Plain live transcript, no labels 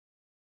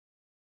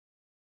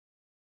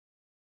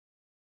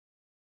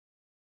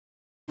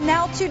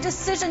Now to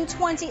Decision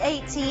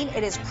 2018.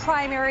 It is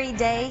primary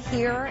day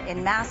here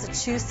in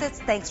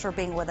Massachusetts. Thanks for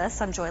being with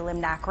us. I'm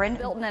Lim Nakrin.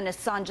 Milton and his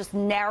son just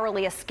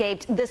narrowly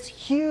escaped this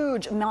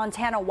huge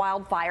Montana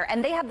wildfire,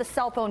 and they have the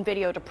cell phone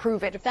video to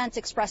prove it. Defense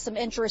expressed some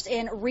interest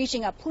in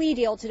reaching a plea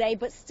deal today,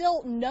 but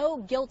still no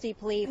guilty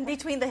plea.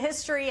 Between the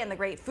history and the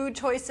great food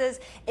choices,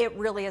 it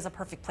really is a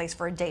perfect place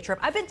for a day trip.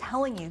 I've been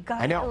telling you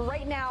guys. I know.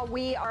 Right now,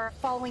 we are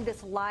following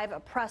this live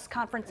press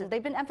conference.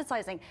 They've been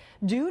emphasizing,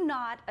 do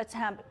not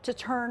attempt to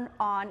turn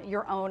on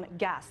your own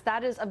gas.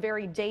 That is a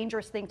very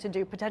dangerous thing to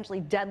do, potentially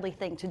deadly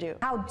thing to do.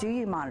 How do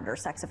you monitor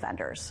sex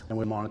offenders? And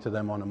we monitor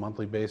them on a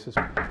monthly basis.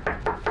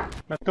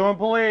 Doing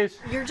police.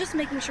 You're just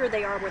making sure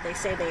they are where they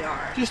say they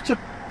are. Just to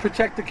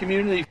protect the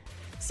community.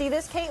 See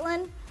this,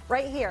 Caitlin?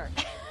 Right here.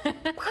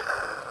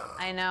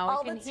 I know,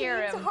 all we can the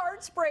hear teens' him.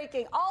 hearts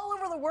breaking all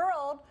over the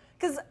world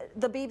because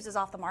the Biebs is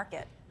off the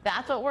market.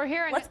 That's what we're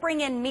hearing. Let's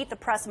bring in Meet the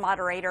Press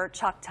moderator,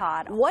 Chuck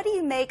Todd. What do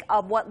you make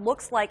of what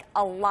looks like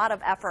a lot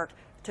of effort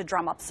to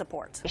drum up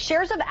support?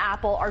 Shares of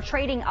Apple are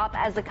trading up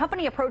as the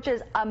company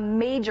approaches a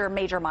major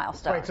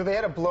milestone. Right, so they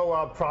had a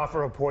blowout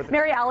profit report.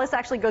 Mary Alice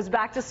actually goes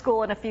back to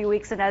school in a few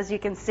weeks, and as you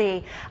can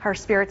see, her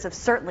spirits have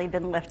certainly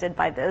been lifted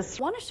by this.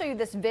 I want to show you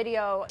this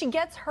video. She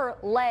gets her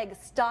leg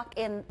stuck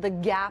in the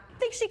gap.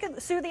 Think she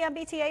could sue the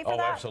MBTA for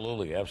that? Oh,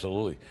 absolutely,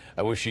 absolutely.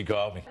 I wish she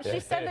called me. She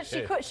said that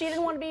she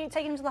didn't want to be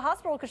taken to the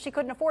hospital because she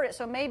couldn't afford it.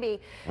 So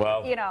maybe,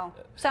 well, you know,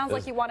 sounds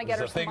like you want to get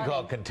her some money. There's a thing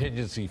called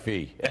contingency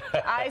fee.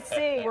 I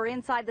see. We're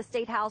inside the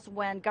State House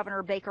when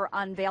Governor Baker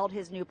unveiled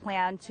his new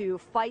plan to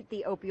fight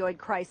the opioid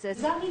crisis.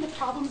 Does that mean the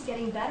problem's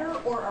getting better,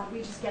 or are we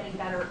just getting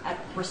better at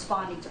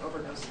responding to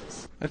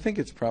overdoses? I think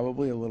it's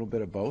probably a little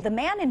bit of both. The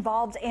man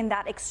involved in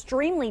that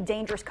extremely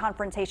dangerous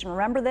confrontation,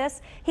 remember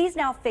this? He's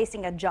now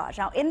facing a judge.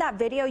 Now, in that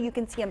video, you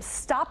can see him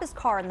stop his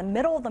car in the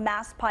middle of the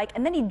Mass Pike,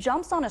 and then he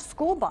jumps on a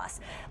school bus.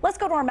 Let's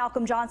go to our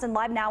Malcolm Johnson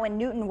live now in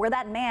Newton, where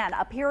that man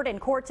appeared in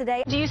court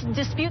today. Do you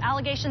dispute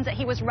allegations that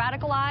he was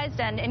radicalized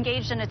and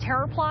engaged in a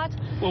terror plot?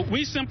 Well,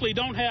 we simply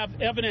don't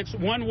have evidence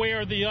one way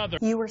or the other.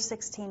 You were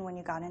 16 when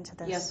you got into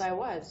this. Yes, I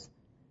was.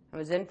 I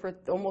was in for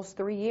almost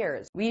 3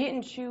 years. We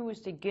didn't choose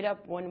to get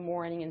up one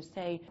morning and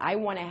say, I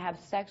want to have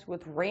sex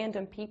with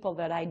random people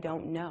that I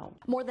don't know.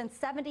 More than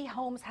 70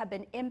 homes have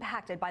been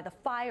impacted by the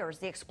fires,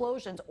 the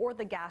explosions, or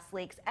the gas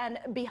leaks. And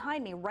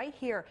behind me right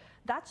here,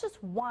 that's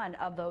just one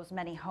of those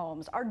many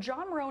homes. Our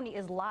John Maroney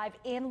is live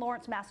in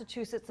Lawrence,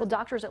 Massachusetts. The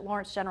doctors at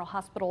Lawrence General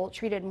Hospital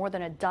treated more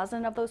than a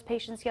dozen of those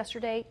patients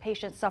yesterday,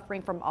 patients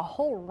suffering from a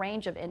whole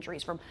range of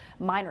injuries, from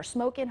minor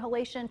smoke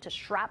inhalation to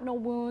shrapnel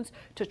wounds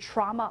to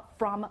trauma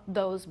from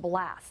those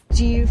blasts.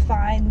 Do you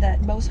find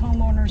that most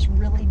homeowners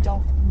really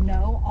don't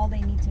know all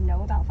they need to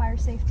know about fire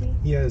safety?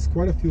 Yes,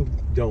 quite a few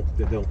that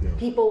don't know.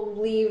 People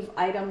leave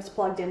items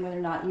plugged in when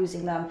they're not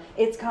using them.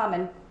 It's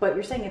common, but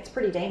you're saying it's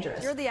pretty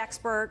dangerous. You're the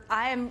expert.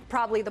 I am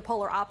probably the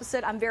polar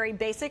opposite. I'm very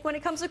basic when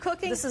it comes to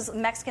cooking. This is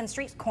Mexican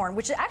street corn,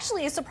 which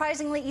actually is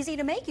surprisingly easy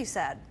to make, you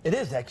said. It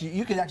is, actually.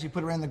 You can actually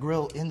put it around the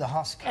grill in the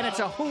husk. And it's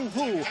a who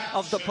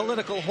of the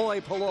political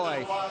hoi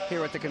polloi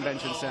here at the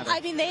convention center.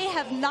 I mean, they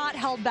have not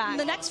held back. In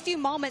the next few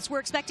moments, we're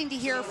expecting to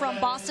hear from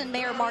Boston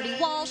Mayor Marty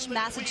Walsh,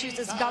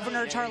 Massachusetts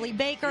Governor Charlie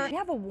Baker. We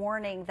have a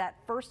warning that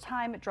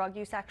first-time drug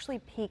use actually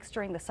peaks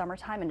during the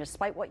summertime, and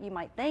despite what you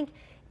might think,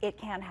 it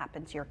can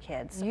happen to your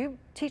kids. You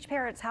teach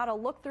parents how to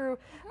look through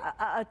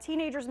a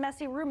teenager's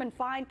messy room and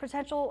find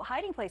potential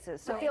hiding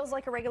places. So it feels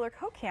like a regular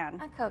Coke can.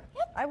 A Coke.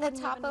 I The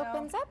top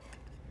opens up.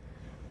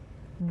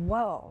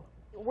 Whoa.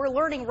 We're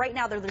learning right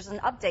now that there's an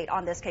update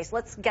on this case.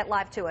 Let's get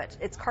live to it.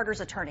 It's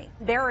Carter's attorney.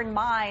 Bear in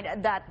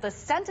mind that the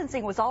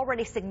sentencing was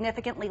already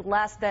significantly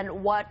less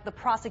than what the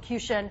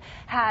prosecution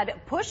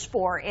had pushed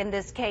for in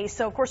this case.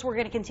 So, of course, we're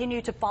going to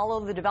continue to follow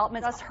the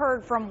developments. Just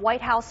heard from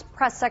White House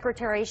Press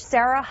Secretary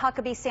Sarah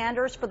Huckabee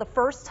Sanders for the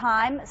first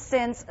time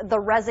since the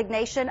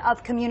resignation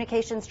of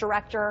Communications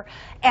Director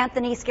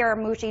Anthony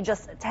Scaramucci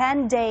just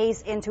 10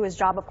 days into his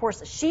job. Of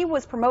course, she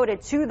was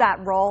promoted to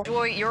that role.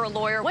 Joy, you're a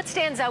lawyer. What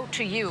stands out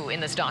to you in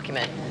this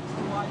document?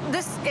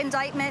 This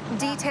indictment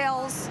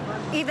details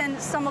even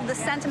some of the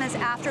sentiments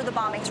after the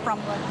bombings from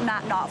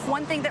Matt Knopf.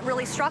 One thing that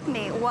really struck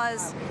me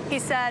was he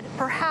said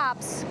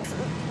perhaps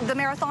the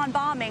marathon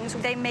bombings,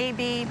 they may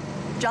be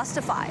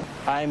justified.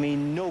 I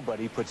mean,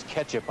 nobody puts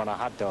ketchup on a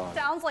hot dog.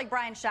 Sounds like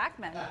Brian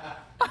Shackman,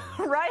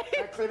 right?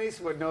 That Clint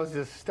Eastwood knows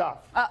his stuff.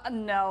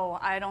 No,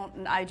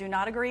 I do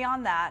not agree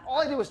on that.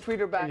 All I did was tweet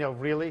her back,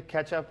 really,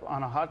 ketchup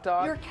on a hot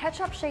dog? You're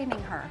ketchup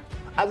shaming her.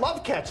 I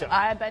love ketchup.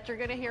 I bet you're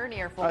going to hear an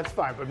earful. That's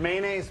fine, but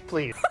mayonnaise,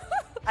 please.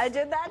 I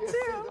did that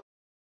too.